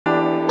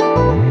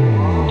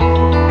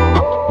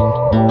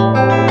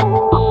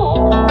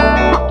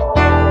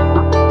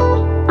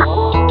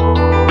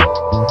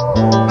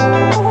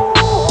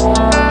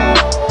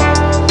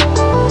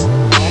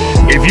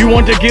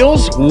want the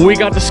gills? We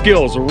got the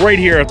skills right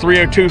here at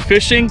 302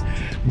 Fishing.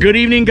 Good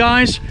evening,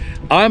 guys.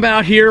 I'm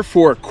out here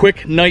for a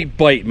quick night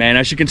bite, man.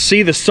 As you can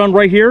see, the sun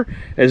right here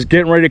is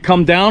getting ready to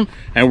come down,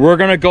 and we're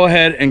gonna go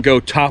ahead and go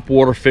top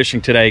water fishing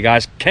today,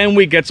 guys. Can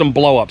we get some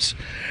blow-ups?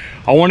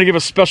 I want to give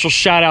a special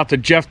shout out to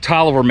Jeff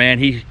Tolliver, man.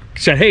 He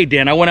said, hey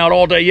Dan, I went out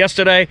all day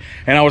yesterday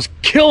and I was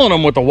killing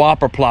them with the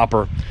Whopper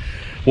Plopper.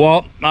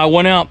 Well, I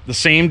went out the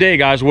same day,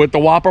 guys, with the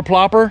Whopper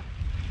Plopper,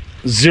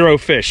 0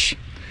 fish.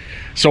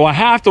 So I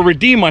have to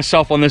redeem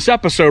myself on this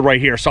episode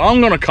right here. So I'm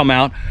gonna come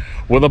out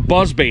with a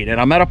buzzbait, and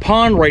I'm at a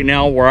pond right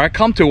now where I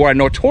come to where I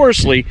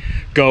notoriously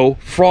go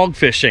frog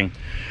fishing.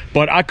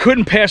 But I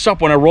couldn't pass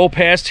up when I rolled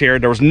past here.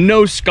 There was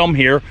no scum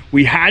here.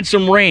 We had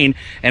some rain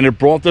and it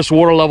brought this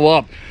water level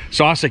up.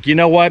 So I was like, you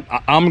know what?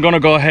 I'm gonna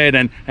go ahead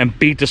and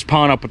beat this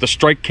pond up with the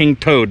Strike King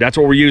toad. That's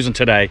what we're using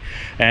today.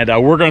 And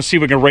we're gonna see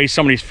if we can raise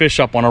some of these fish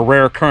up on a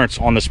rare occurrence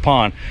on this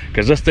pond,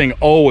 because this thing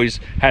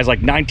always has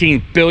like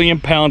 19 billion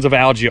pounds of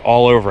algae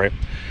all over it.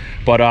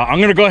 But I'm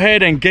gonna go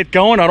ahead and get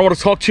going. I don't want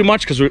to talk too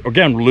much because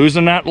again, we're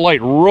losing that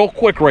light real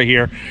quick right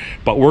here.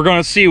 But we're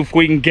gonna see if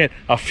we can get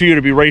a few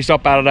to be raised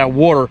up out of that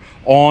water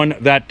on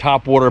that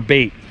top water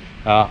bait.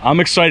 I'm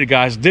excited,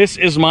 guys. This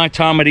is my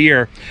time of the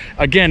year.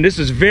 Again, this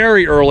is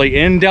very early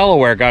in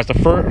Delaware, guys. It's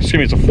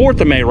the 4th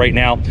of May right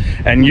now,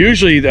 and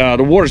usually the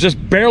water's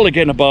just barely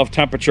getting above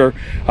temperature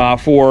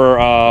for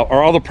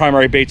our other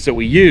primary baits that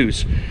we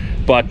use.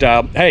 But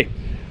hey,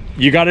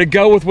 you got to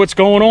go with what's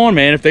going on,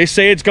 man. If they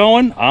say it's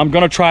going, I'm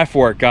gonna try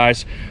for it,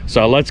 guys.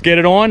 So let's get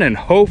it on, and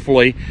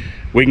hopefully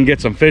we can get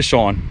some fish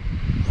on.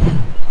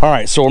 All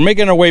right, so we're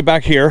making our way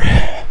back here.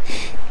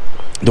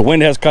 The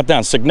wind has cut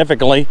down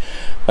significantly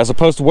as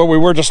opposed to where we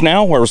were just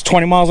now, where it was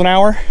 20 miles an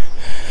hour.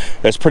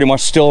 It's pretty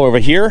much still over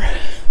here.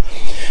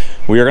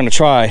 We are gonna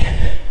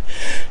try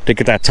to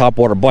get that top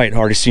water bite.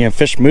 Already seeing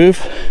fish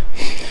move.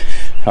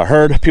 I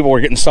heard people were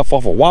getting stuff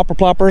off of Whopper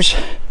Ploppers,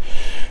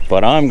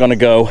 but I'm gonna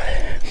go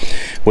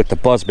with the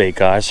buzzbait,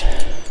 guys.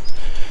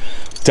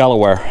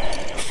 Delaware,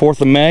 4th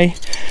of May,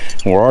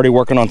 and we're already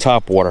working on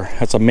top water.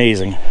 That's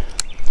amazing.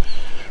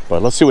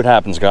 But let's see what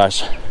happens,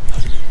 guys.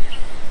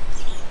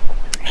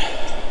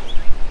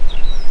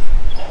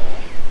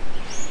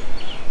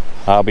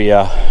 I'll be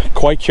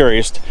quite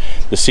curious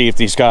to see if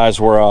these guys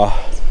were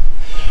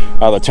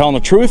either telling the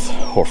truth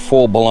or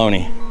full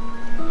baloney.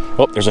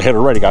 Oh, there's a hit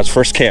already, guys.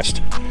 First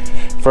cast.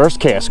 First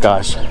cast,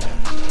 guys.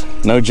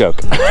 No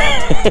joke.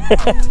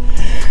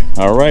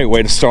 All right,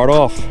 way to start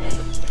off.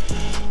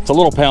 It's a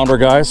little pounder,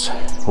 guys.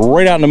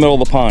 Right out in the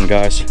middle of the pond,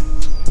 guys.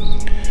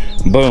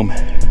 Boom.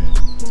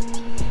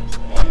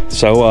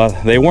 So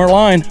they weren't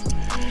lying.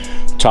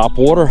 Top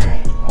water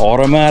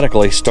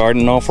automatically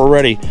starting off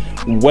already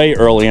way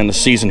early in the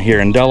season here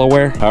in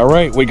Delaware. All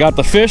right, we got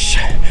the fish,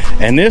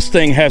 and this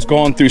thing has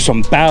gone through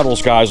some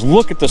battles, guys.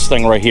 Look at this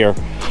thing right here.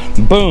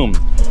 Boom,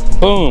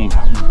 boom,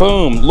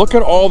 boom. Look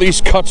at all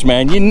these cuts,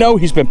 man. You know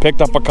he's been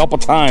picked up a couple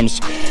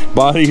times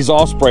by these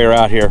Ospreyer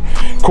out here.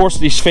 Of course,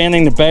 he's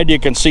fanning the bed. You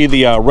can see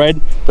the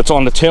red that's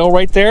on the tail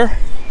right there.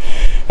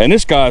 And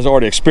this guy's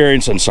already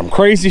experiencing some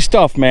crazy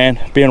stuff, man,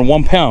 being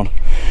 1 pound.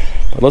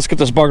 But let's get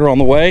this bugger on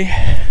the way.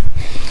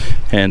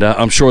 And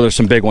I'm sure there's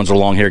some big ones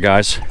along here,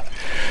 guys.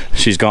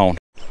 She's gone.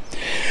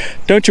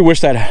 Don't you wish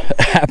that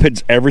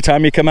happens every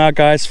time you come out,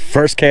 guys?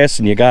 First cast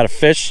and you got a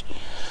fish.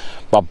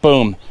 But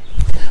boom.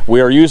 We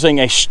are using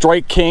a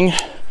Strike King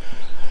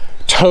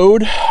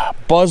toad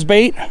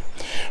buzzbait.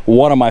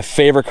 One of my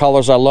favorite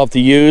colors I love to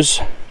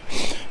use.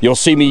 You'll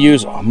see me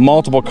use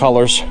multiple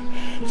colors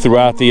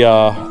throughout the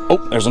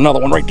oh, there's another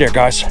one right there,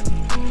 guys.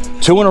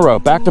 2 in a row,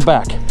 back to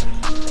back.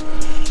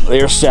 They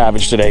are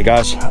savage today,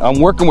 guys. I'm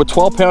working with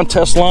 12-pound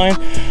test line,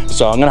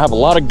 so I'm gonna have a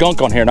lot of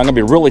gunk on here, and I'm gonna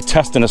be really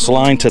testing this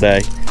line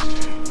today.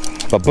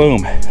 But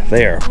boom,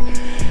 there,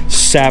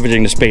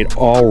 savaging this bait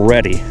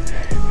already.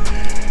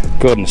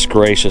 Goodness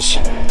gracious.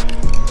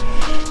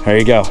 There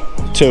you go,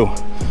 2.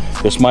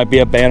 This might be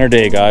a banner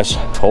day, guys.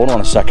 Hold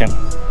on a second.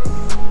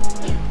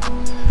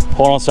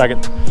 Hold on a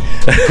second.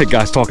 The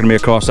guy's talking to me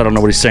across. I don't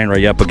know what he's saying right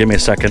yet, but give me a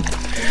second.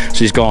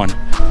 She's gone.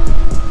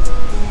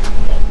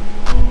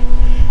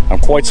 I'm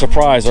quite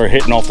surprised they're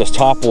hitting off this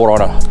top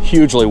water on a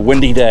hugely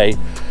windy day.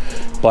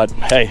 But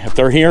hey, if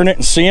they're hearing it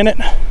and seeing it,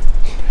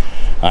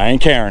 I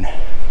ain't caring.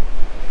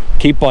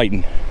 Keep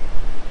biting.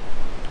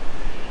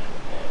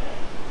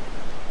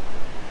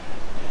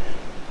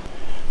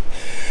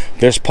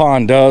 This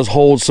pond does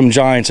hold some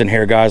giants in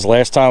here, guys.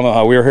 Last time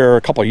we were here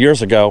a couple of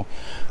years ago,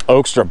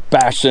 Oakster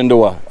bashed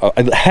into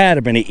it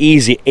had been an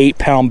easy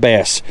 8-pound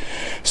bass.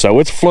 So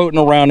it's floating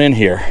around in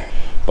here.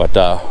 But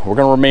we're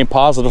gonna remain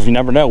positive. You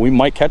never know, we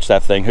might catch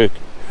that thing.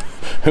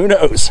 Who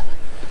knows?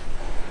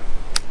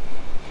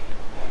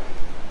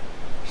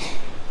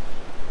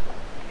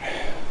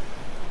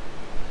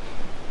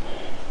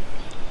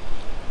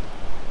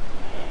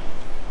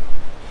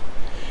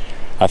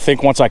 I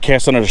think once I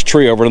cast under this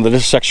tree over into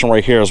this section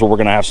right here is where we're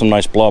gonna have some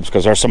nice blubs,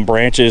 because there's some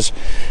branches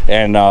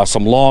and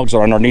some logs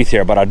are underneath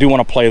here. But I do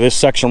want to play this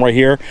section right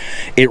here.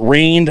 It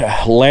rained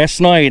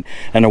last night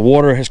and the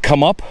water has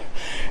come up.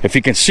 If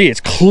you can see, it's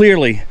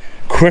clearly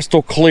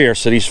crystal clear,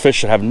 so these fish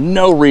should have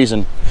no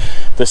reason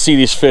to see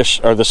these fish,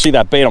 or to see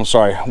that bait, I'm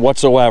sorry,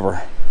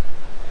 whatsoever.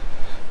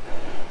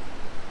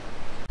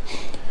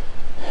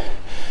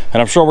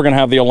 And I'm sure we're gonna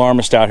have the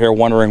alarmist out here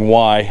wondering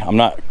why I'm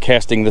not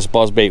casting this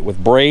buzzbait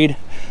with braid.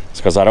 It's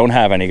because I don't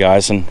have any,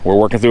 guys, and we're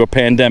working through a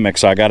pandemic,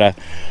 so I gotta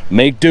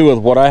make do with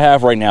what I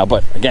have right now.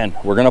 But again,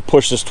 we're gonna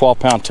push this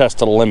 12-pound test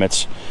to the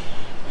limits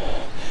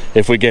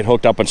if we get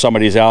hooked up in some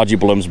of these algae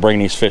blooms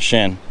bringing these fish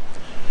in.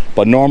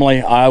 But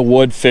normally I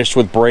would fish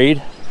with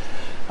braid.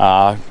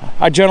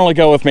 I generally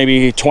go with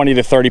maybe 20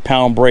 to 30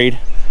 pound braid.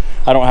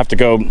 I don't have to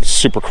go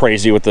super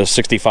crazy with the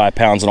 65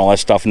 pounds and all that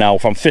stuff. Now,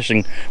 if I'm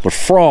fishing with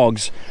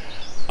frogs,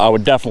 I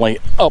would definitely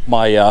up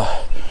my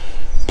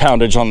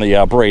poundage on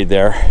the braid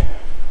there.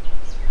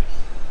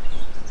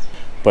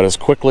 But as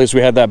quickly as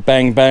we had that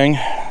bang bang,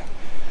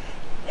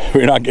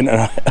 we're not getting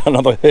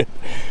another hit.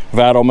 I've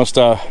had almost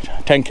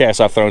 10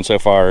 casts I've thrown so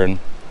far, and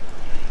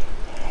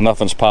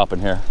nothing's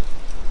popping here.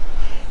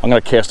 I'm gonna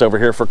cast over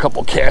here for a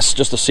couple casts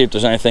just to see if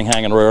there's anything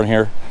hanging around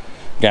here.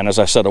 Again, as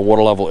I said, the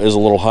water level is a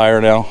little higher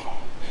now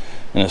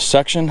in this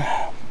section.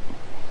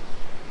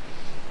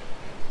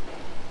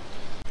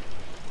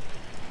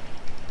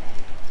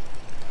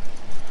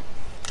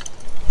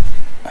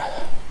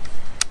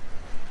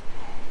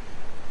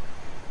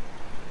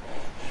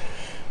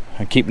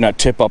 I'm keeping that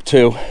tip up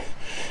too,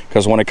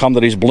 because when I come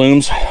to these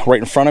blooms right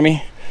in front of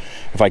me,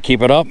 if I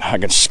keep it up, I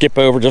can skip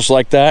over just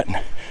like that,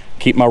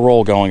 keep my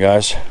roll going,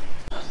 guys.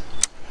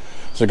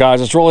 So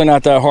guys, it's really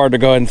not that hard to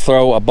go ahead and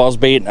throw a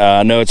buzzbait.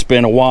 I know it's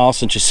been a while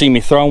since you see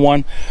me throw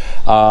one,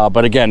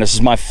 but again, this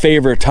is my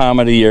favorite time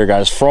of the year,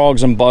 guys.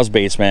 Frogs and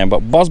buzzbaits, man.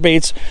 But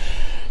buzzbaits,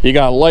 you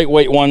got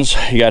lightweight ones,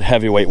 you got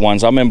heavyweight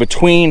ones. I'm in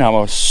between. I'm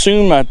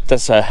assume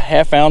that's a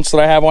 ½ ounce that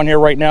I have on here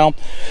right now.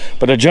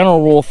 But the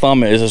general rule of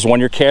thumb is when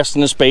you're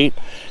casting this bait,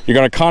 you're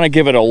gonna kind of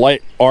give it a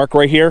light arc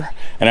right here,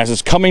 and as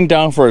it's coming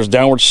down for its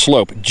downward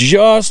slope,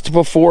 just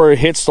before it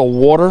hits the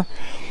water,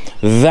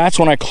 that's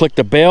when I click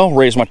the bail,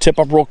 raise my tip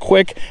up real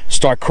quick,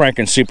 start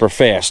cranking super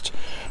fast.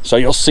 So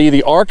you'll see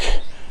the arc,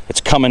 it's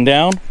coming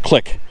down,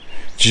 click.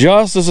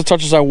 Just as it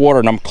touches that water,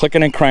 and I'm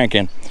clicking and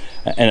cranking,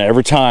 and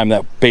every time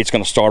that bait's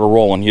gonna start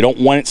rolling. You don't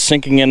want it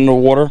sinking into the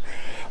water,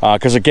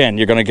 because again,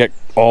 you're gonna get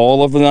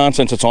all of the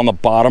nonsense that's on the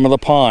bottom of the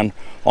pond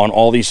on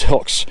all these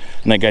hooks.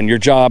 And again, your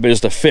job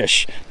is to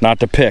fish, not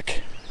to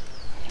pick.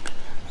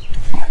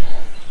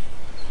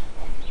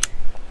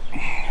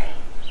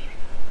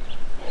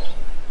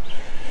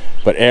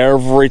 But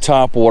every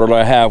topwater that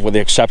I have, with the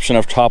exception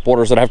of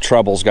topwaters that have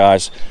trebles,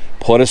 guys,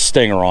 put a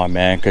stinger on,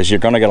 man, because you're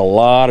going to get a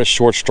lot of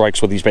short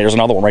strikes with these baits. There's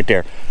another one right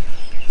there.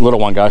 Little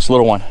one, guys,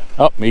 little one.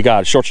 Oh, you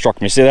got it. Short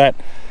struck me. See that?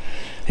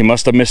 He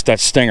must have missed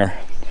that stinger.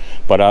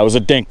 But it was a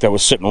dink that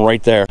was sitting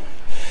right there.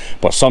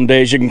 But some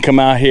days you can come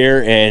out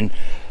here and,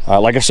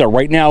 like I said,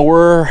 right now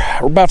we're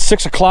about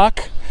 6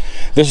 o'clock.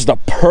 This is the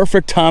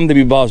perfect time to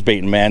be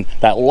buzzbaiting, man.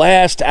 That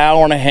last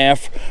hour and a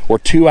half or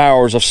 2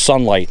 hours of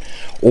sunlight,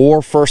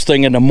 or first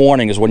thing in the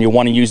morning, is when you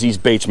want to use these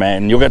baits,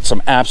 man. And you'll get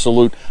some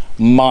absolute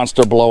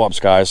monster blow-ups,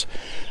 guys.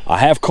 I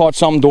have caught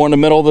some during the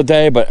middle of the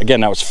day, but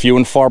again, that was few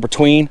and far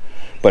between.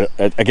 But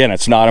again,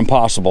 it's not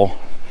impossible.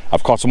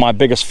 I've caught some of my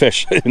biggest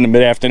fish in the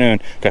mid-afternoon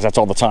because that's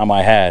all the time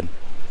I had.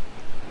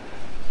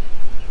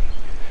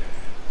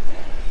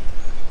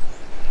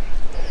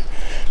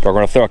 We're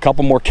going to throw a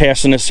couple more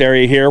casts in this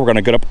area here. We're going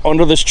to get up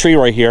under this tree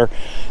right here,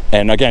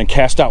 and again,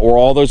 cast out where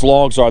all those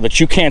logs are that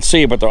you can't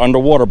see, but they're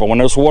underwater. But when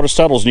this water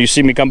settles and you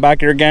see me come back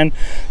here again,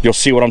 you'll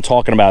see what I'm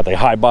talking about. They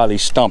hide by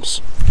these stumps.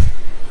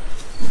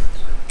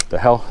 The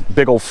hell?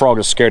 Big old frog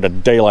is scared the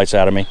daylights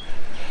out of me.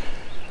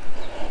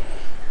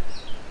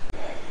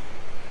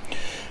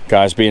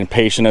 Guy's being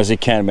patient as he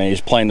can, man.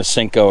 He's playing the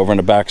Cinco over in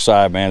the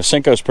backside, man. The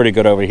Cinco's pretty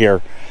good over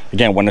here,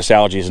 again, when this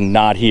algae is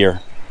not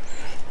here.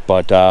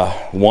 But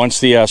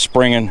once the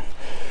spring and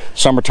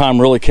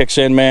summertime really kicks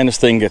in, man, this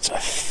thing gets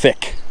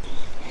thick.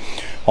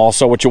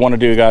 Also, what you want to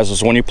do, guys,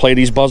 is when you play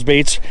these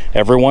buzzbaits,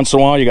 every once in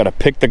a while you got to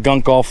pick the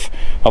gunk off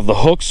of the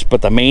hooks.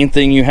 But the main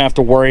thing you have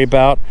to worry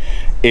about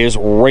is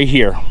right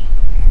here.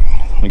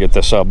 Let me get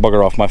this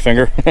bugger off my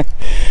finger.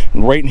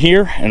 Right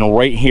here and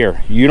right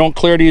here. You don't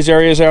clear these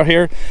areas out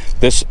here,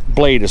 this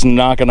blade is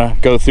not going to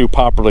go through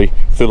properly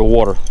through the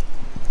water.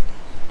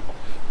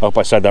 I hope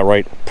I said that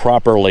right.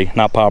 Properly,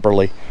 not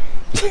properly.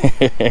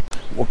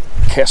 We'll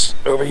cast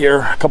over here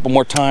a couple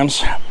more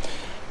times,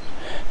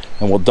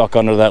 and we'll duck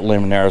under that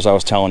limb there, as I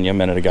was telling you a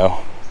minute ago.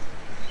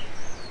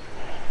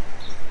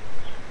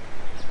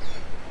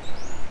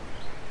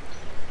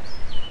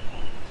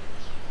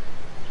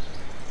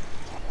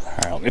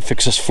 Alright, let me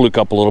fix this fluke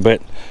up a little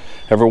bit.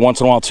 Every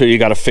once in a while too, you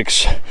got to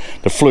fix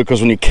the fluke,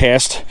 because when you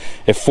cast,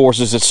 it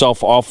forces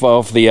itself off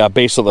of the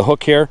base of the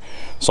hook here.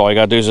 So all you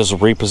got to do is just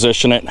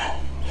reposition it.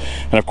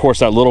 And of course,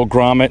 that little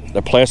grommet,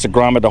 the plastic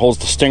grommet that holds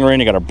the stinger in,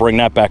 you got to bring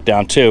that back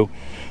down too,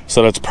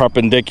 so that it's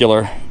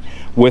perpendicular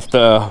with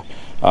the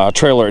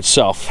trailer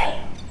itself.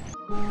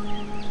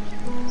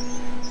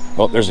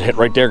 Oh, there's a hit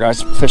right there,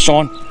 guys. Fish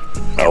on.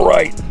 All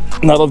right,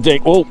 another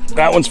dink. Oh,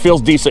 that one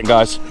feels decent,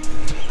 guys.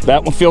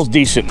 That one feels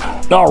decent.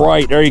 All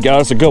right, there you go.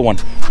 That's a good one.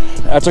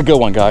 That's a good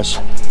one, guys.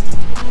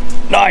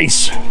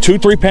 Nice. 2 or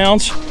 3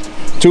 pounds.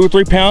 2 or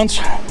 3 pounds.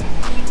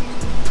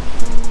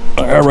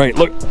 All right,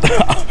 look.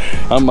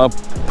 I'm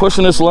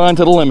pushing this line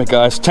to the limit,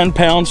 guys. 10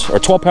 pounds or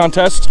 12-pound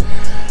test,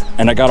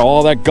 and I got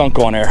all that gunk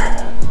on there.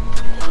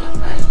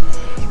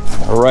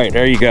 All right,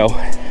 there you go.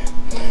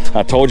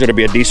 I told you to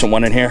be a decent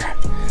one in here.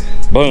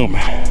 Boom.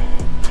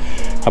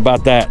 How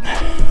about that?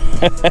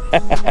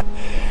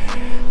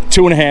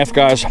 2.5,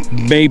 guys,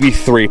 maybe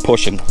 3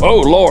 pushing.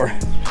 Oh, Lord.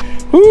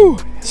 Whoo,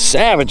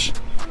 savage.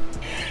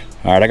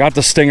 All right, I got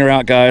the stinger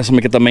out, guys. Let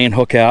me get the main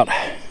hook out.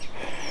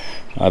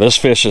 This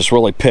fish is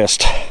really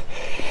pissed,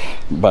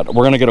 but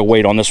we're gonna get a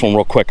weight on this one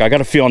real quick. I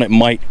got a feeling it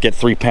might get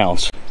 3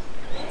 pounds.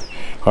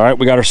 All right,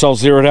 we got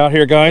ourselves zeroed out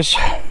here, guys.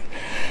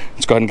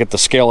 Let's go ahead and get the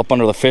scale up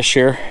under the fish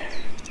here.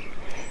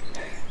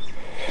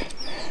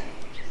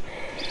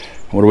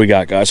 What do we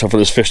got, guys?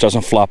 Hopefully this fish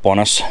doesn't flop on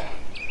us.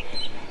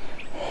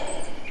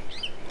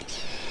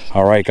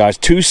 All right, guys,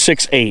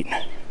 268.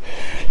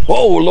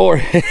 Whoa,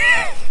 Lord.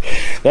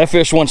 That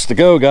fish wants to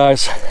go,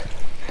 guys.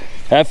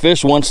 That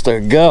fish wants to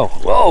go.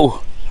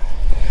 Whoa.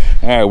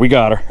 All right, we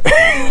got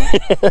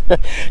her.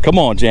 Come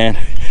on, Jan.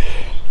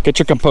 Get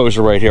your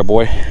composure right here,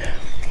 boy.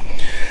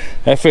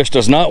 That fish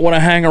does not want to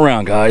hang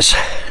around, guys.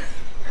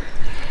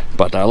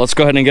 But let's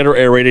go ahead and get her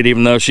aerated,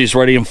 even though she's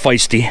ready and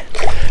feisty.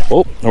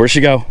 Oh, where'd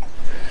she go?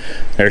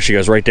 There she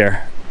goes, right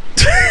there.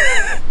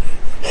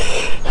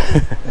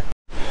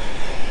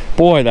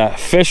 Boy, that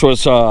fish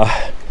was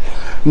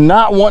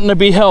not wanting to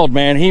be held,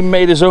 man. He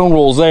made his own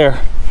rules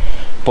there.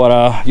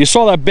 But you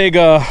saw that big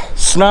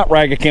snot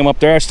rag that came up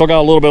there. I still got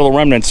a little bit of the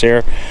remnants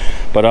here,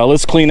 but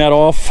let's clean that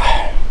off.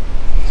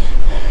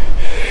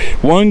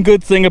 One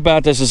good thing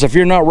about this is if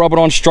you're not rubbing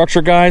on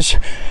structure, guys,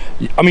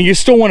 I mean, you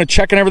still want to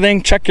check and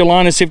everything, check your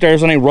line and see if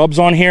there's any rubs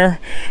on here,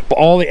 but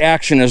all the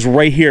action is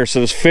right here, so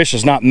this fish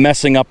is not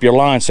messing up your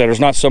line, so there's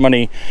not so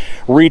many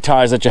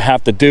reties that you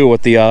have to do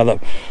with the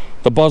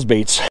buzz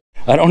baits.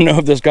 I don't know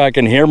if this guy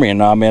can hear me or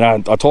not. I mean, I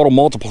told him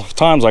multiple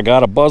times I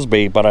got a buzz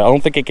bait, but I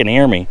don't think he can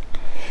hear me.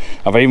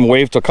 I've even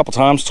waved a couple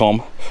times to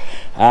him.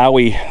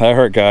 Owie, that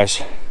hurt,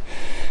 guys.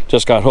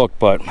 Just got hooked,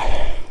 but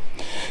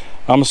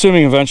I'm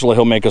assuming eventually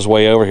he'll make his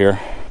way over here.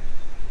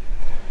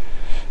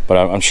 But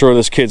I'm sure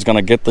this kid's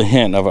gonna get the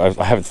hint.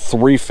 I have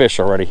 3 fish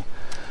already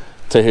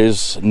to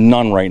his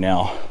none right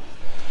now.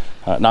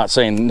 Not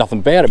saying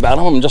nothing bad about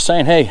him, I'm just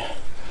saying, hey,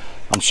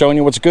 I'm showing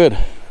you what's good.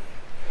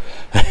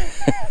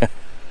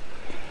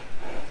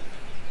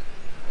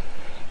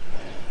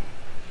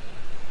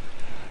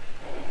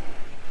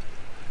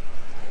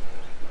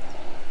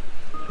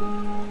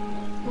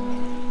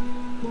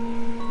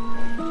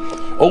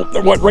 Oh,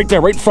 what? Right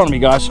there, right in front of me,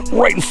 guys.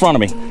 Right in front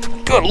of me.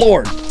 Good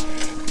Lord.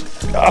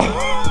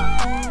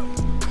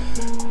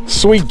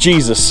 Sweet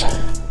Jesus.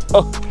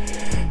 Oh,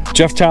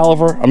 Jeff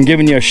Taliver, I'm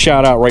giving you a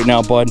shout out right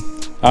now, bud.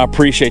 I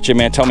appreciate you,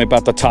 man. Tell me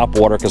about the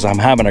TOPWATER, because I'm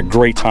having a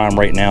great time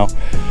right now.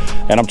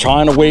 And I'm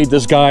trying to wade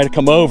this guy to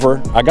come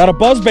over. I got a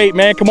buzzbait,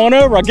 man. Come on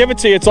over. I'll give it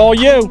to you. It's all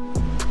you.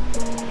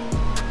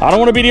 I don't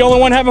want to be the only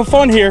one having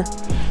fun here.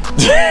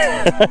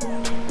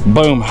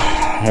 Boom.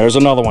 There's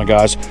another one,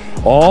 guys.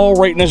 All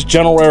right in this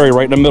general area,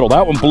 right in the middle.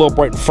 That one blew up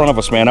right in front of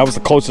us, man. That was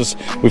the closest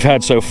we've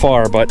had so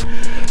far, but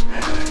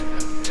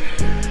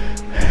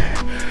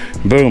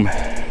boom.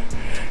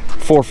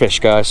 4 fish,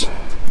 guys,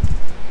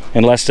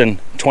 in less than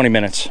 20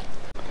 minutes.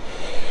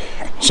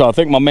 So I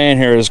think my man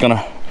here is gonna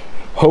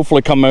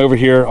hopefully come over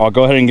here. I'll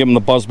go ahead and give him the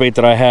buzzbait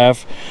that I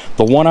have.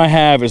 The one I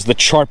have is the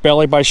Sharp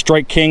Belly by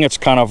Strike King. It's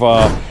kind of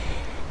a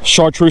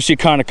chartreusey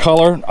kind of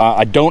color.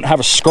 I don't have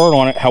a skirt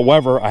on it,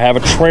 however I have a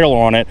trailer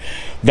on it.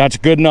 That's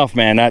good enough,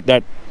 man.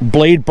 That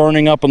blade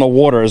burning up in the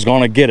water is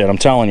going to get it, I'm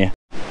telling you.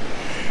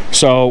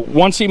 So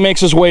once he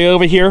makes his way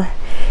over here,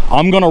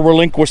 I'm going to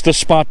relinquish this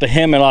spot to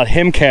him and let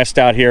him cast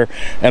out here,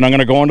 and I'm going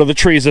to go into the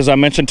trees as I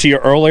mentioned to you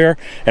earlier,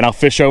 and I'll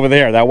fish over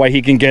there. That way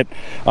he can get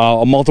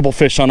multiple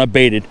fish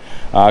unbaited,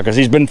 because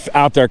he's been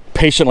out there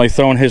patiently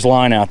throwing his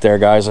line out there,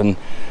 guys, and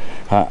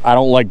I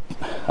don't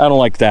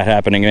like that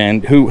happening,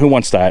 man. Who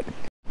wants that?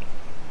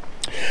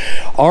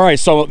 All right,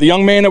 so the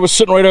young man that was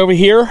sitting right over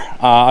here,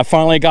 I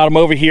finally got him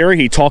over here.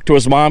 He talked to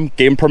his mom,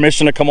 gave him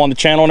permission to come on the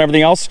channel and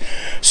everything else.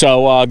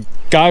 So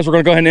guys, we're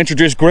gonna go ahead and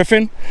introduce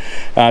Griffin.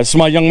 This is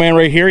my young man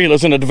right here. He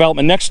lives in the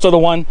development next to the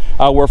one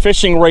we're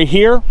fishing right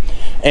here.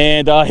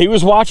 And he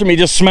was watching me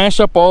just smash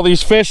up all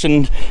these fish,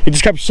 and he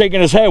just kept shaking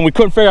his head, and we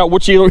couldn't figure out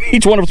which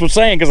each one of us was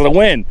saying because of the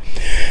wind.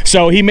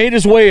 So he made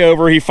his way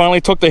over. He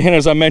finally took the hint,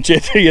 as I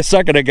mentioned to you a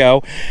second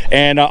ago,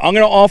 and I'm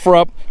gonna offer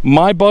up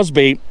my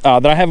buzzbait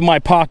that I have in my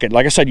pocket.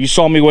 Like I said, you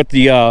saw me with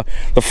the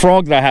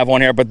frog that I have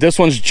on here, but this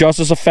one's just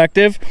as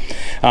effective.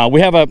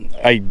 We have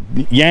a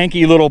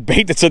Yankee little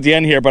bait that's at the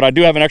end here, but I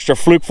do have an extra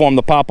fluke for him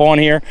to pop on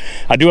here.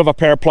 I do have a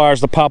pair of pliers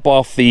to pop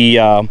off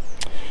the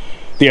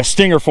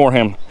stinger for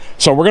him.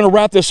 So we're gonna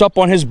wrap this up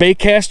on his bait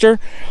caster.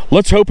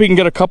 Let's hope he can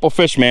get a couple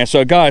fish, man.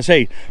 So guys,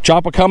 hey,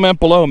 drop a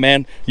comment below,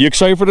 man. You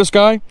excited for this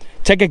guy?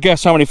 Take a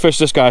guess how many fish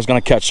this guy's gonna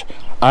catch.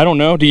 I don't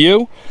know, do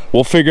you?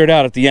 We'll figure it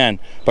out at the end.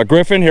 But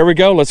Griffin, here we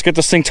go. Let's get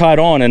this thing tied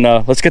on and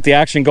let's get the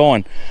action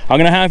going. I'm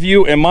gonna have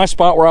you in my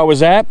spot where I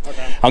was at.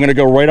 Okay. I'm gonna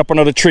go right up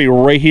under the tree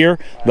right here.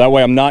 That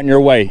way I'm not in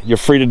your way. You're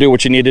free to do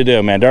what you need to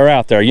do, man. They're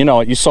out there, you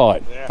know it, you saw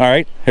it. Yeah. All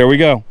right, here we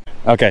go.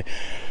 Okay.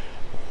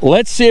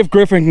 Let's see if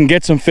Griffin can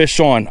get some fish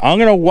on. I'm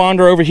gonna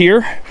wander over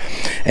here,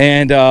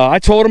 and I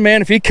told him,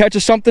 man, if he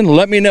catches something,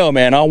 let me know,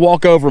 man. I'll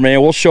walk over,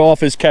 man. We'll show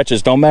off his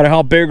catches. Don't matter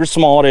how big or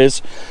small it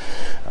is.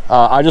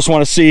 I just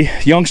want to see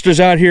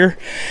youngsters out here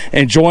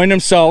enjoying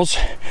themselves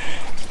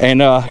and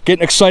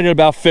getting excited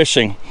about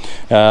fishing.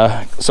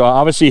 So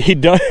obviously he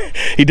does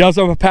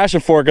have a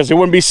passion for it, because he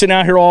wouldn't be sitting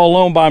out here all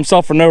alone by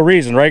himself for no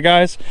reason, right,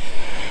 guys?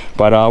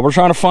 But we're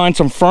trying to find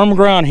some firm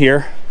ground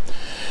here,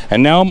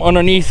 and now I'm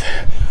underneath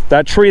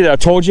that tree that I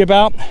told you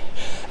about,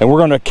 and we're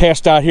gonna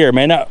cast out here.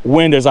 Man, that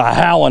wind is a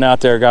howling out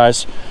there,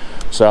 guys.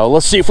 So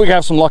let's see if we can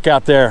have some luck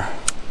out there.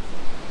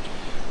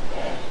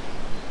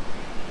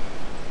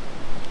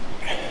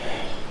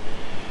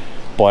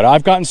 But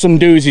I've gotten some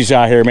doozies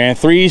out here, man.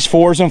 3s,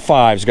 4s, and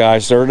 5s,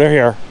 guys. They're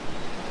here.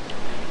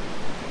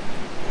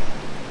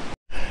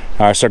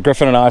 All right, so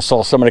Griffin and I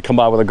saw somebody come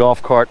by with a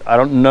golf cart. I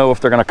don't know if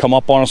they're gonna come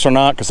up on us or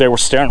not, because they were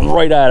staring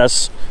right at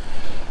us.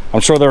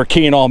 I'm sure they were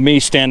keying on me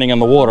standing in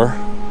the water.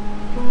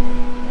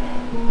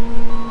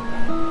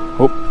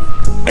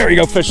 Oh, there you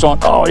go, fish on.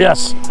 Oh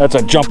yes, that's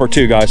a jumper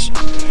too, guys.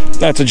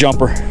 That's a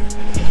jumper.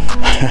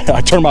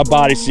 I turned my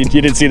body so you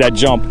didn't see that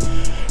jump,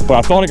 but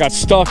I thought it got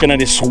stuck, and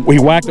then we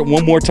whacked it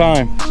one more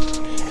time.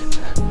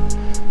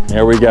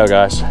 There we go,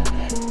 guys.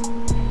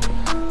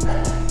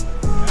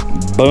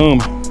 Boom.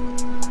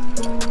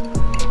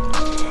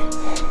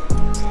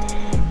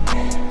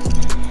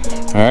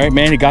 All right,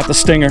 man, he got the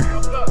stinger.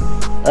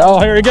 Oh,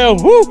 here we go.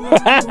 Woo!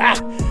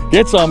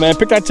 Get some, man.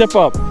 Pick that tip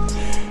up.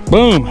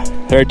 Boom.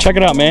 There, check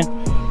it out, man.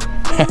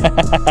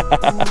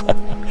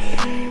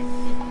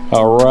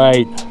 All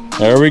right,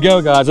 there we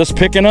go, guys. It's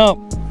picking up.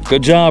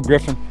 Good job,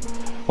 Griffin.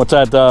 What's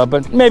that?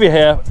 But maybe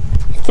half,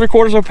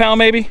 3/4 of a pound,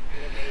 maybe.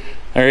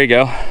 There you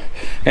go.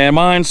 And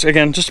mine's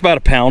again just about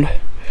a pound.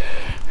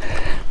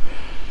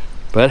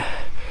 But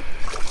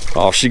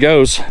off she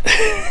goes.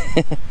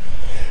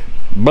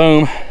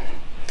 Boom.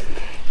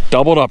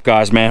 Doubled up,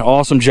 guys, man.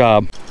 Awesome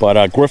job.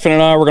 But Griffin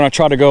and I, we're gonna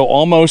try to go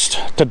almost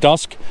to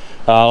dusk.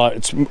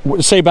 It's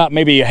say about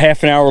maybe a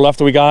half an hour left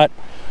that we got,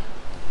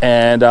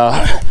 and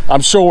I'm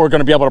sure we're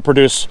going to be able to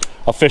produce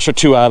a fish or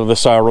two out of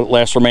this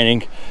last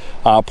remaining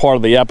part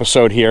of the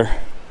episode here.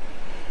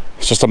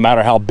 It's just a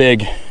matter how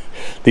big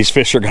these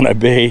fish are going to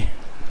be.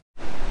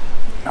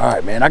 All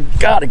right, man, I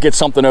got to get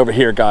something over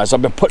here, guys.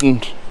 I've been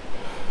putting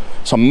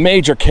some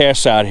major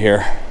casts out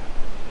here.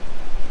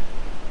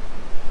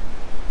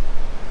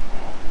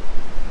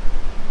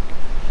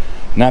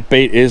 And that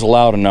bait is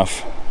loud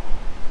enough.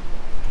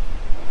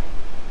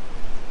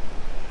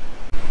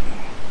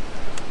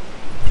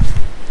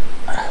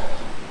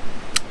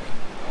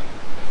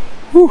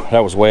 Whew, that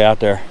was way out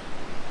there.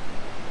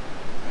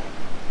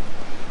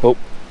 Oh,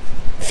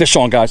 fish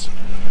on, guys.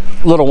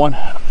 Little one.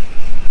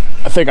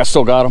 I think I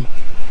still got him.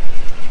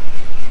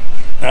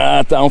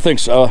 I don't think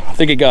so. I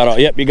think he got off.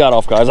 Yep, he got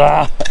off, guys.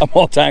 I'm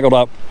all tangled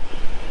up.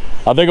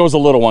 I think it was a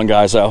little one,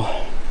 guys, though.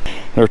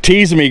 They're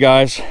teasing me,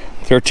 guys.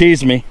 They're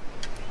teasing me.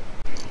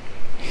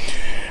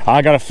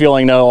 I got a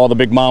feeling, though, all the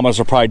big mamas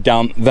are probably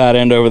down that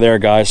end over there,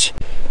 guys.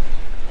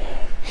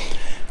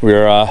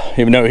 We're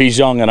even though he's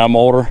young and I'm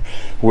older,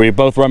 we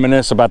both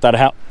reminisce about that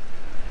house.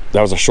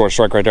 That was a short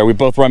strike right there. We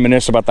both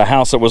reminisce about the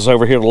house that was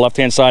over here to the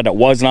left-hand side that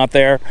was not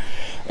there.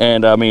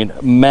 And I mean,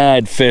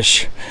 mad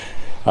fish.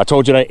 I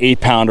told you that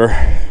 8-pounder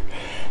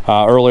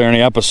earlier in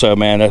the episode,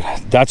 man.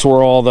 That's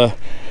where all the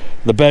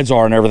beds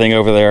are and everything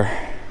over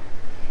there.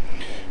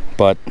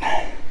 But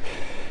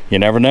you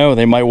never know,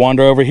 they might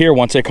wander over here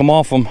once they come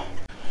off them.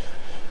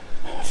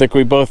 I think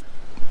we both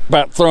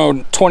about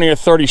thrown 20 or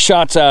 30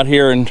 shots out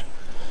here, and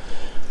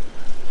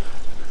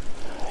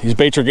these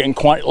baits are getting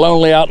quite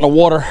lonely out in the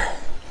water,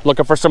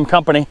 looking for some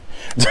company.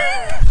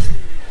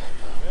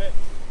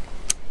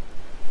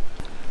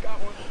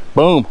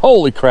 Boom,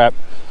 holy crap.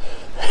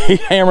 He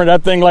hammered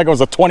that thing like it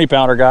was a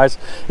 20-pounder, guys.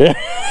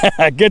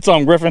 Get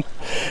some, Griffin.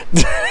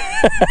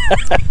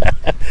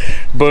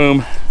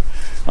 Boom.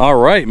 All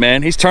right,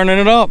 man, he's turning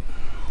it up.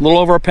 A little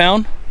over a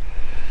pound.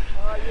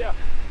 Yeah.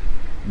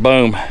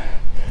 Boom.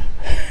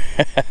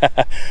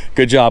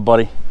 Good job,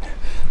 buddy.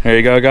 There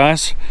you go,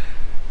 guys.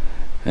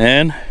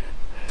 And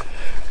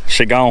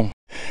she gone.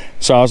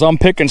 So I was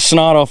unpicking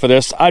snot off of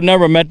this. I've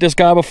never met this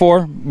guy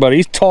before, but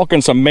he's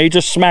talking some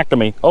major smack to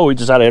me. Oh, he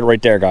just had a hit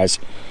right there, guys.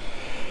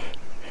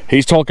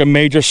 He's talking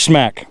major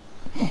smack.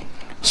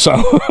 So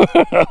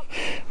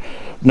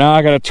now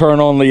I gotta turn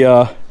on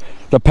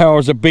the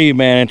powers that be,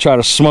 man, and try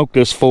to smoke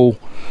this fool.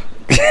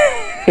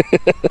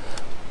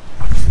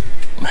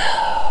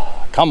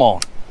 Come on.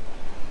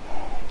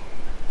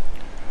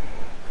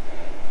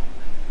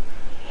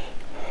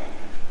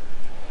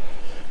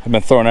 I've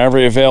been throwing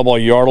every available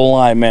yard of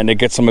line, man, to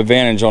get some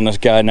advantage on this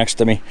guy next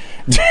to me.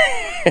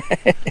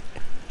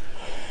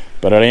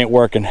 But it ain't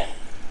working.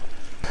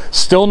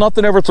 Still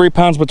nothing over 3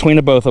 pounds between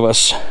the both of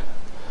us.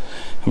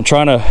 I'm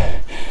trying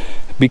to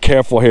be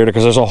careful here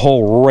because there's a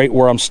hole right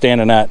where I'm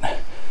standing at.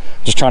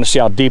 Just trying to see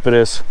how deep it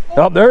is.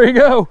 Oh, there you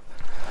go.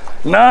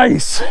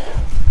 Nice.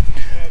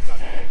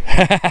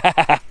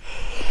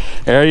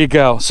 There you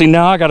go. See,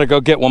 now I gotta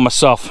go get one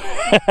myself.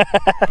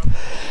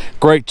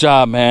 Great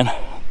job, man.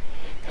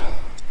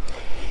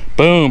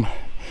 Boom.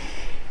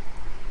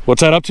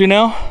 What's that up to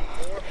now?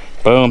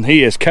 4. Boom.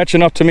 He is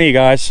catching up to me,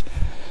 guys.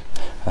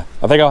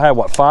 I think I'll have,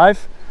 what,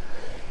 5?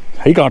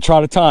 He's gonna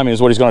try to time me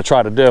is what he's gonna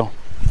try to do. All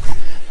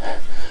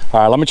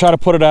right, let me try to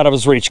put it out of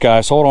his reach,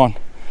 guys. Hold on.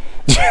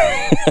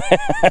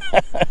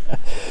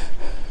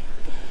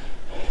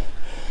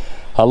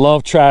 I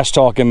love trash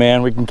talking,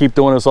 man. We can keep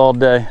doing this all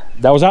day.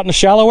 That was out in the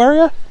shallow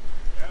area?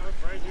 Yeah,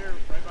 it's right here,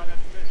 right by that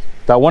fish.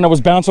 That one that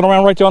was bouncing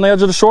around right there on the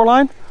edge of the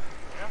shoreline?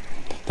 Yeah.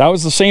 That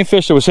was the same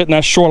fish that was hitting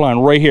that shoreline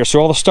right here.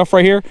 So all the stuff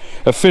right here,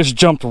 a fish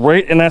jumped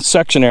right in that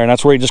section there, and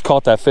that's where he just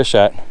caught that fish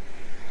at.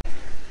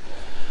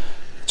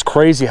 It's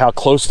crazy how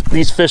close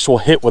these fish will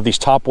hit with these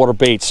topwater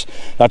baits.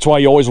 That's why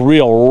you always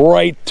reel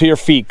right to your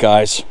feet,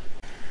 guys.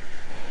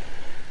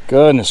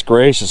 Goodness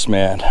gracious,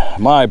 man.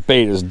 My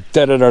bait is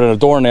deader than a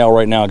doornail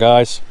right now,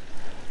 guys.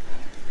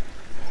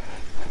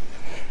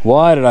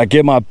 Why did I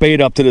give my bait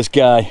up to this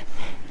guy?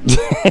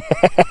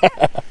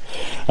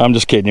 I'm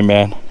just kidding you,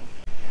 man.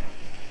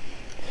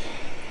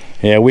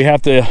 Yeah, we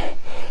have to,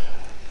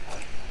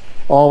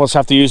 all of us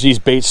have to use these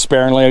baits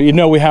sparingly. You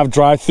know, we have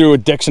drive-through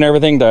with Dick's and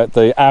everything,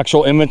 the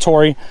actual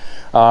inventory.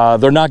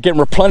 They're not getting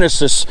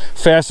replenished as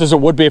fast as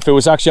it would be if it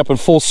was actually up in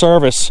full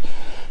service.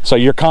 So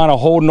you're kind of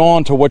holding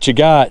on to what you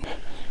got.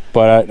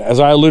 But as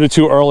I alluded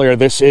to earlier,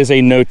 this is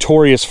a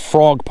notorious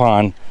frog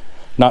pond,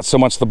 not so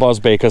much the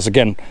buzzbait, because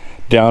again,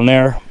 down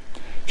there,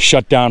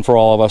 shut down for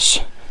all of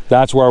us.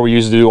 That's where we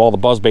usually do all the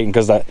buzzbaiting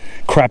because that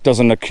crap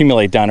doesn't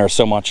accumulate down there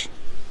so much.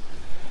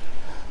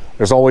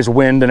 There's always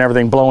wind and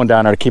everything blowing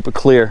down there to keep it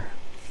clear.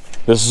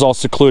 This is all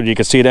secluded. You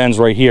can see it ends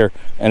right here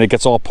and it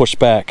gets all pushed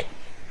back.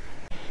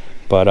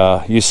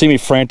 But you see me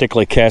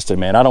frantically casting,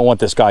 man. I don't want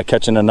this guy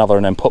catching another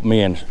and then putting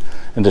me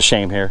into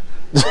shame here.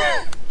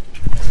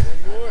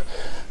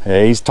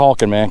 Yeah, he's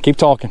talking, man. Keep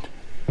talking.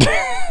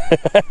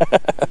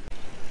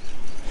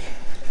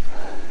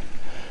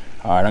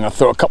 All right, I'm gonna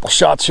throw a couple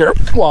shots here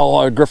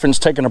while Griffin's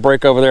taking a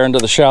break over there into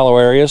the shallow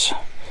areas.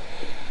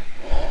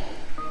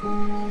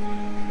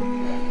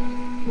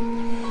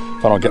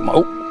 If I don't get my,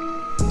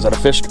 oh, is that a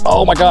fish?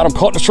 Oh my God, I'm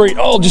caught in the tree.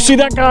 Oh, did you see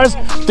that, guys?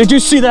 Did you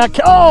see that?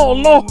 Oh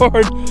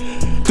Lord,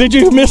 did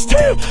you miss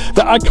that?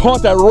 I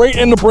caught that right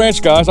in the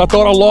branch, guys. I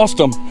thought I lost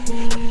him.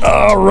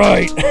 All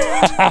right.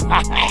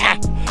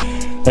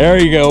 There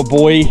you go,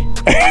 boy.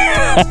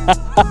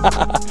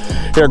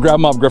 Here, grab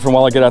him up, Griffin,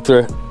 while I get out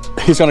there.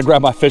 He's gonna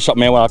grab my fish up,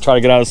 man, while I try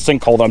to get out of the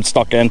sinkhole I'm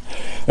stuck in.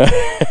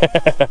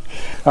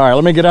 All right,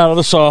 let me get out of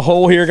this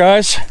hole here,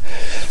 guys.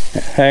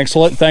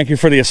 Excellent, thank you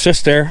for the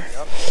assist there.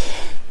 Yep.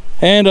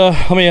 And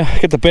let me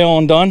get the bail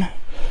undone.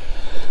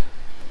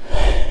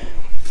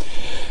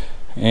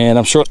 And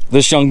I'm sure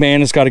this young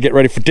man has got to get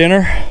ready for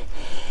dinner.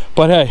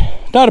 But hey,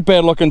 not a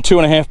bad looking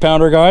 2.5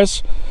 pounder,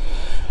 guys.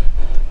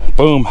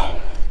 Boom.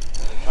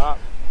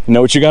 You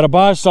know what you got to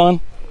buy,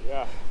 son.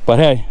 Yeah. But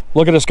hey,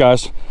 look at this,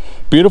 guys.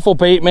 Beautiful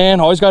bait,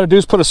 man. All he's got to do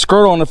is put a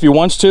skirt on if he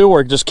wants to,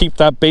 or just keep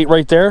that bait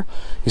right there.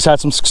 He's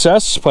had some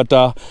success, but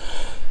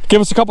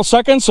give us a couple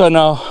seconds and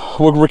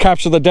we'll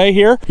recapture the day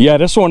here. Yeah,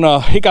 this one,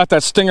 he got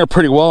that stinger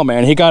pretty well,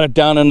 man. He got it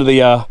down into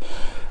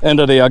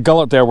the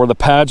gullet there where the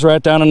pads are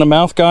at, down in the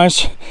mouth,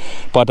 guys.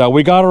 But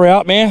we got her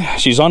out, man.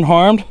 She's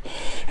unharmed.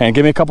 And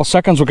give me a couple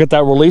seconds, we'll get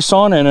that release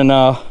on, and then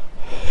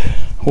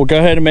we'll go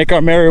ahead and make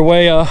our merry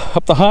way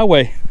up the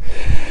highway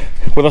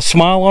with a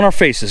smile on our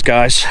faces,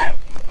 guys.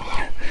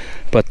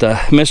 But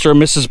Mr.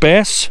 and Mrs.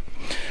 Bass,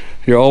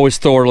 you're always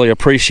thoroughly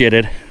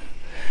appreciated.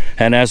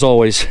 And as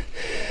always,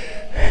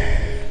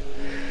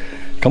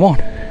 come on,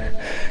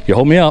 you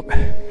hold me up.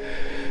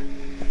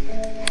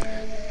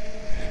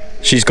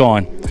 She's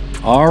gone.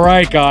 All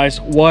right,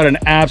 guys, what an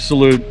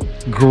absolute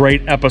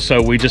great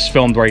episode we just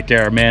filmed right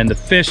there, man. The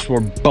fish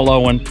were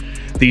blowing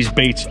these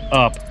baits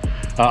up.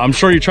 I'm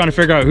sure you're trying to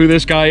figure out who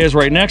this guy is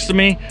right next to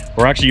me,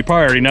 or actually you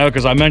probably already know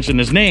because I mentioned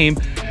his name.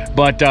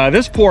 But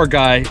this poor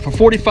guy for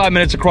 45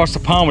 minutes across the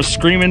pond was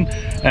screaming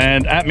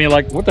and at me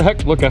like, what the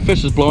heck? Look, that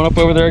fish is blowing up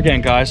over there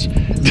again, guys.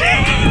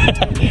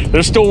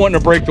 They're still wanting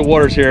to break the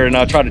waters here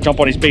and try to jump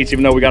on these baits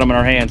even though we got them in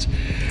our hands.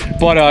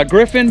 But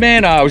Griffin,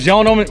 man, I was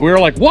yelling at him. We were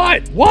like,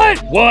 what?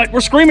 We're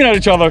screaming at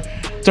each other.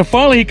 So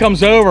finally he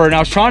comes over and I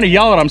was trying to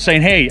yell at him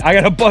saying, hey, I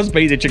got a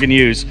buzzbait that you can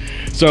use.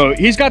 So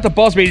he's got the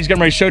buzzbait he's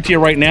getting ready to show to you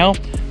right now.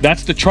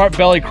 That's the Chart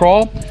Belly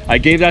Crawl. I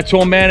gave that to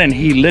him, man, and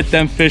he lit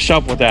them fish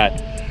up with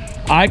that.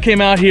 I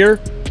came out here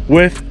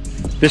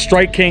with the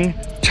Strike King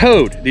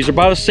Toad. These are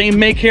by the same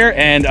make here,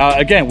 and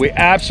again, we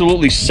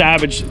absolutely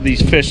savaged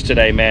these fish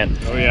today, man.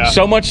 Oh yeah.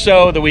 So much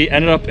so that we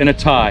ended up in a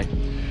tie.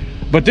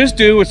 But this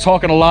dude is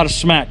talking a lot of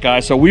smack,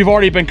 guys. So we've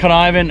already been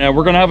conniving, and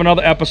we're gonna have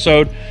another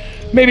episode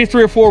maybe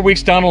 3 or 4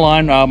 weeks down the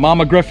line.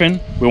 Mama Griffin,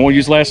 we won't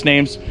use last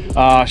names.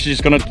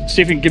 She's gonna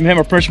see if we can give him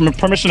a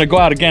permission to go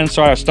out again.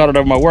 Sorry, I started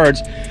over my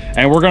words.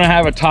 And we're gonna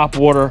have a top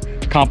water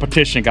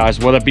competition, guys,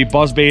 whether it be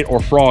buzzbait or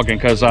frogging,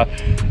 because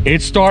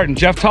it's starting.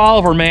 Jeff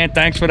Tolliver, man,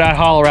 thanks for that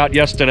holler out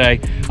yesterday.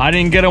 I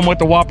didn't get him with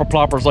the Whopper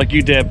Ploppers like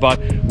you did, but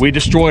we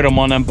destroyed him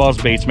on them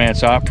buzzbaits, man,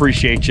 so I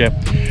appreciate you.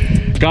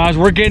 Guys,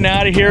 we're getting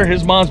out of here.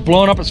 His mom's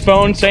blowing up his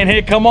phone saying,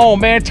 hey, come on,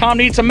 man, time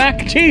to eat some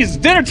mac and cheese. It's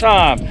dinner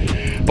time.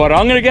 But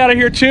I'm gonna get out of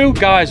here too.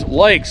 Guys,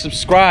 like,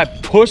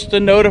 subscribe, push the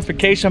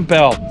notification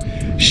bell,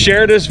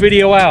 share this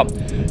video out.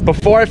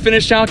 Before I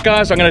finish out,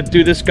 guys, I'm gonna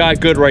do this guy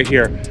good right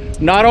here.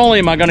 Not only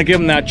am I gonna give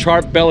him that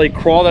sharp belly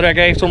crawl that I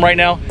gave to him right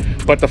now,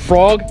 but the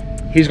frog,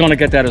 he's gonna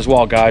get that as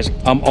well, guys.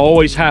 I'm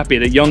always happy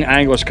that young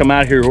anglers come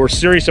out here who are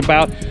serious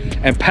about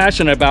and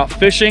passionate about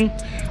fishing.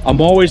 I'm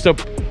always the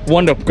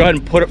one to go ahead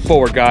and put it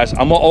forward, guys.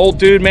 I'm an old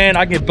dude, man.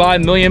 I can buy a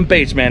million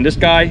baits, man. This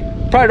guy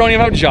probably don't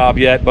even have a job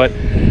yet, but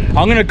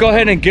I'm gonna go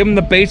ahead and give him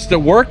the baits that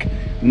work.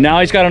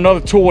 Now he's got another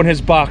tool in his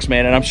box,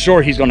 man, and I'm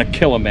sure he's gonna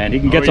kill him, man. He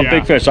can get some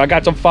big fish. So I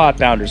got some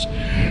 5-pounders.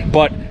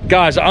 But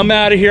guys, I'm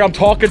out of here. I'm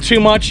talking too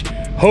much.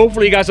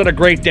 Hopefully you guys had a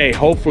great day.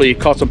 Hopefully you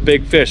caught some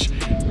big fish.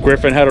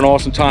 Griffin had an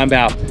awesome time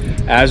out.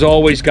 As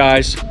always,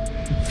 guys,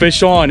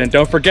 fish on, and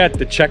don't forget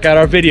to check out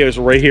our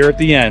videos right here at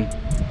the end.